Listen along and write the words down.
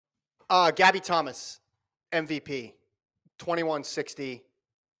Gabby Thomas, MVP, 2160,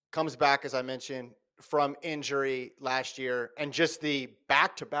 comes back, as I mentioned, from injury last year, and just the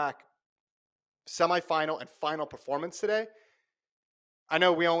back-to-back semifinal and final performance today. I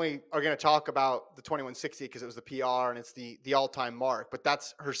know we only are going to talk about the 2160 because it was the PR and it's the all-time mark, but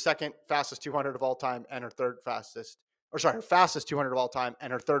that's her second fastest 200 of all time and her her fastest 200 of all time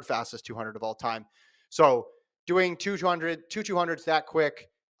and her third fastest 200 of all time. So doing two 200s that quick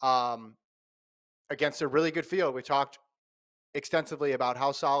against a really good field. We talked extensively about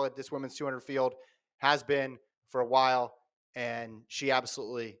how solid this women's 200 field has been for a while, and she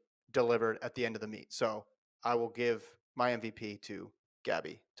absolutely delivered at the end of the meet. So I will give my MVP to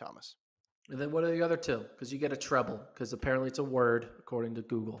Gabby Thomas. And then what are the other two? Because you get a treble, because apparently it's a word according to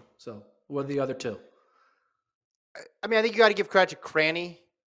Google. So what are the other two? I mean, I think you got to give credit to Cranny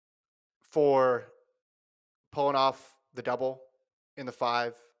for pulling off the double in the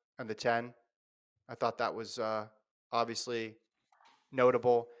 5 and the 10. I thought that was obviously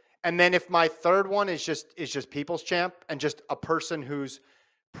notable. And then if my third one is just people's champ and just a person whose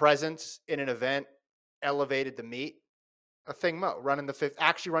presence in an event elevated the meet, a thing Mo running the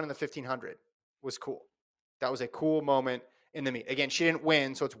 1500 was cool. That was a cool moment in the meet. Again, she didn't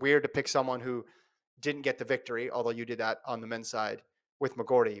win, so it's weird to pick someone who didn't get the victory, although you did that on the men's side with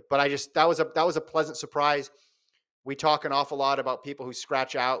McGorty. But that was a pleasant surprise. We talk an awful lot about people who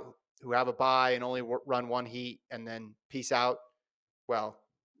scratch out, who have a bye and only run one heat and then peace out. Well,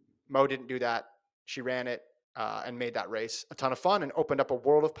 Mo didn't do that. She ran it and made that race a ton of fun and opened up a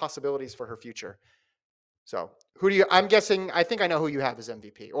world of possibilities for her future. So I'm guessing, I think I know who you have as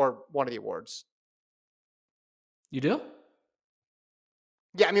MVP or one of the awards. You do?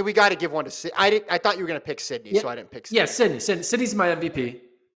 Yeah, I mean, we got to give one to Sydney. I thought you were going to pick Sydney, so I didn't pick Sydney. Yeah, Sydney. Sydney's my MVP.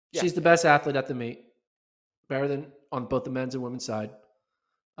 Yeah. She's the best athlete at the meet. Better than on both the men's and women's side.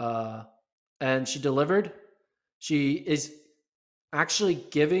 And she delivered. She is actually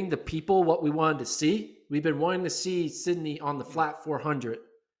giving the people what we wanted to see. We've been wanting to see Sydney on the flat 400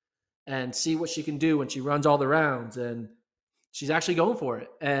 and see what she can do when she runs all the rounds. And she's actually going for it.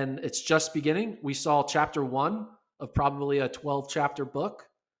 And it's just beginning. We saw chapter 1 of probably a 12-chapter book.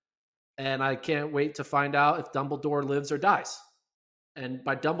 And I can't wait to find out if Dumbledore lives or dies. And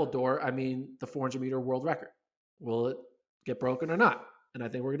by Dumbledore, I mean the 400-meter world record. Will it get broken or not? And I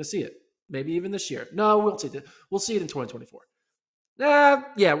think we're going to see it. Maybe even this year. No, we'll see it. We'll see it in 2024. No,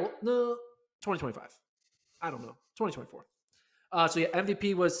 2025. I don't know. 2024. So yeah,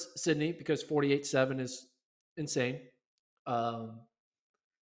 MVP was Sydney because 48.7 is insane.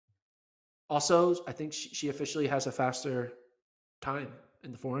 Also, I think she officially has a faster time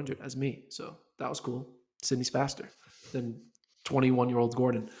in the 400 as me. So that was cool. Sydney's faster than 21-year-old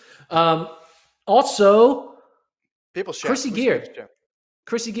Gordon. Also, Chrissy Gear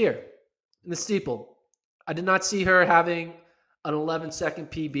in the steeple. I did not see her having an 11-second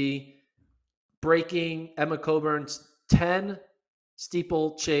PB, breaking Emma Coburn's 10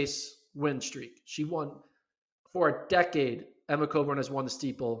 steeplechase win streak. She won for a decade. Emma Coburn has won the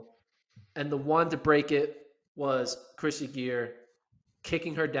steeple, and the one to break it was Chrissy Gear,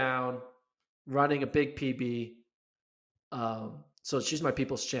 kicking her down, running a big PB. So she's my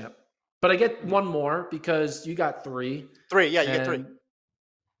people's champ. But I get one more because you got 3. 3, yeah, you get 3.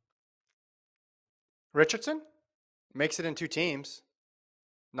 Richardson makes it in 2 teams.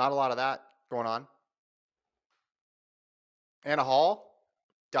 Not a lot of that going on. Anna Hall,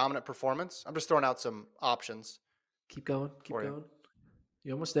 dominant performance. I'm just throwing out some options. Keep going. Keep going.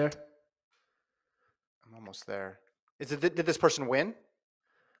 You're almost there. I'm almost there. Did this person win?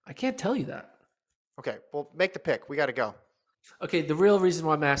 I can't tell you that. Okay, well, make the pick. We got to go. Okay, the real reason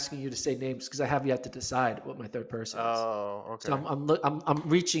why I'm asking you to say names is because I have yet to decide what my third person is. Oh, okay. So I'm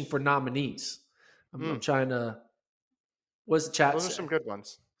reaching for nominees. I'm trying to. What does the chat say? Those are some good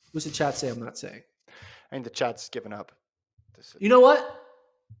ones. What's the chat say? I'm not saying. I think the chat's given up. You know what?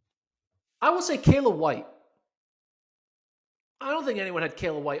 I will say Kayla White. I don't think anyone had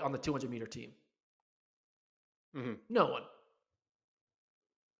Kayla White on the 200-meter team. Mm-hmm. No one.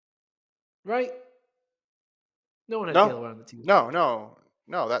 Right? No one had Kayla White on the team. No.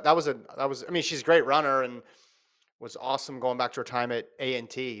 That was. I mean, she's a great runner and was awesome going back to her time at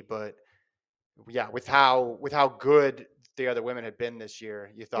A&T. But yeah, with how good the other women had been this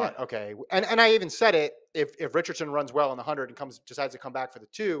year, you thought, okay. And I even said it. If Richardson runs well in the 100 and decides to come back for the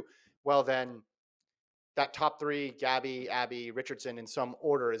 2, well then that top 3, Gabby, Abby, Richardson in some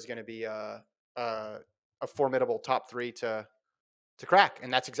order is going to be a formidable top 3 to crack.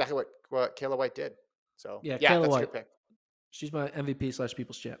 And that's exactly what Kayla White did. So yeah, Kayla that's White. a good pick. She's my MVP /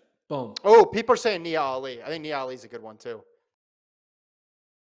 people's champ. Boom. Oh, people are saying Nia Ali. I think Nia Ali is a good one too.